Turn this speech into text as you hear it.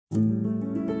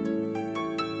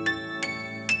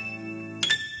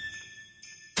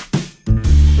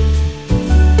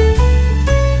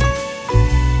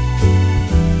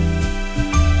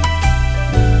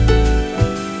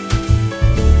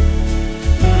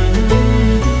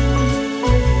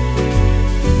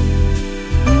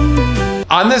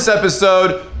On this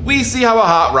episode, we see how a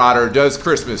hot rodder does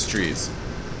Christmas trees.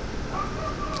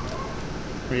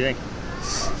 What do you think?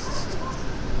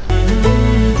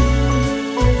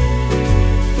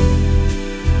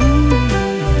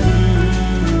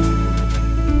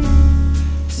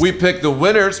 We pick the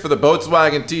winners for the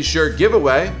Volkswagen t-shirt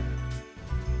giveaway.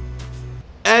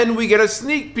 And we get a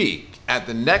sneak peek at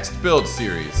the next build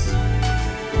series.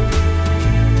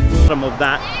 Some of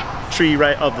that tree,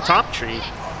 right, of the top tree.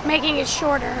 Making it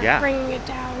shorter, Yeah. bringing it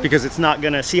down. Because it's not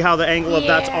gonna, see how the angle of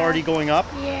that's Yeah. already going up?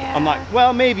 Yeah. I'm like,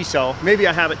 well, maybe so. Maybe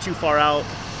I have it too far out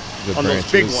on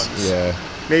those big ones. Yeah.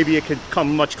 Maybe it could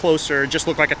come much closer, just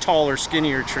look like a taller,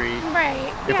 skinnier tree.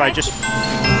 Right. If yeah, I just...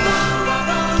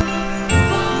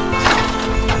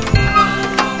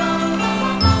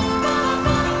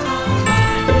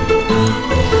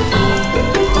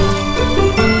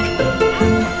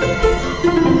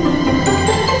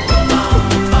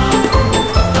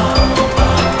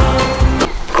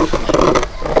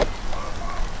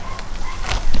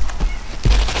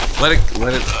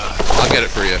 Let it, I'll get it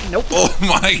for you. Nope. Oh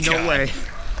my God. No way.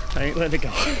 I ain't letting it go.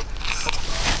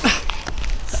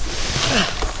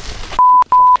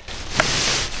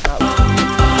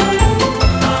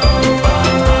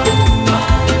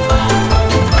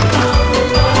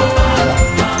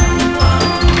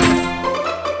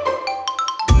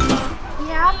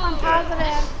 Yeah, I'm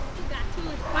positive.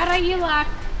 Why don't you look?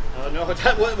 Oh no,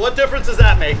 what difference does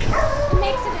that make? It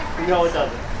makes a difference. No, it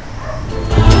doesn't.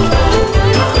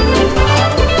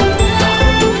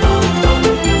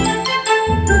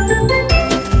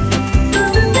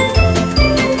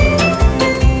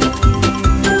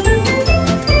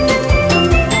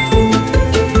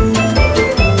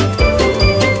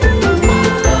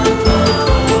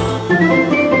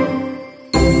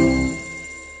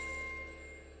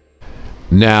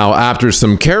 Now, after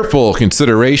some careful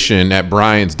consideration at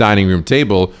Brian's dining room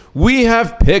table, we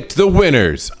have picked the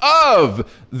winners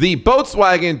of the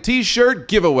Volkswagen t-shirt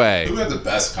giveaway. Who had the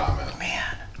best comment?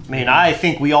 Man, I mean, I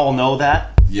think we all know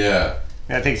that. Yeah.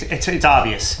 I think it's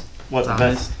obvious what the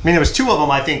best. I mean, there was two of them,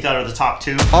 I think, that are the top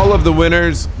two. All of the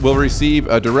winners will receive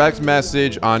a direct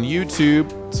message on YouTube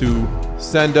to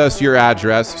send us your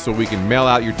address so we can mail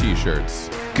out your t-shirts.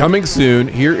 Coming soon,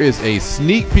 here is a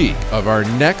sneak peek of our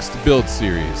next build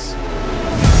series.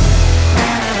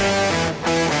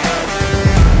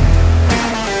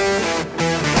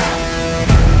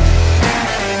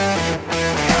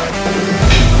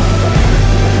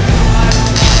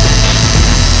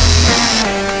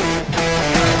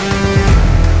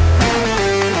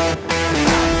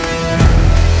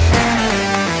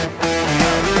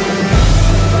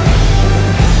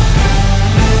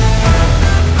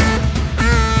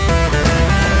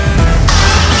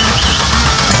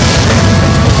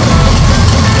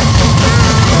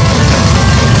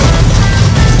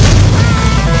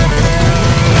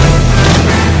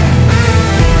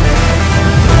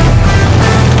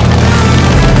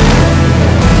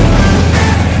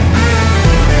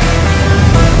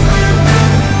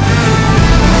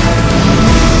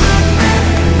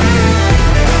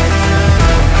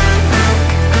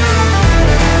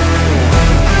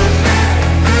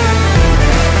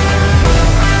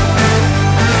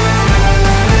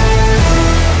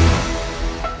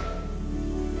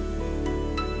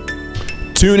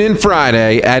 Tune in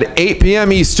Friday at 8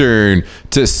 p.m. Eastern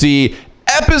to see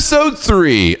episode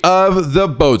 3 of the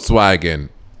Volkswagen.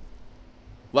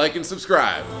 Like and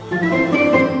subscribe.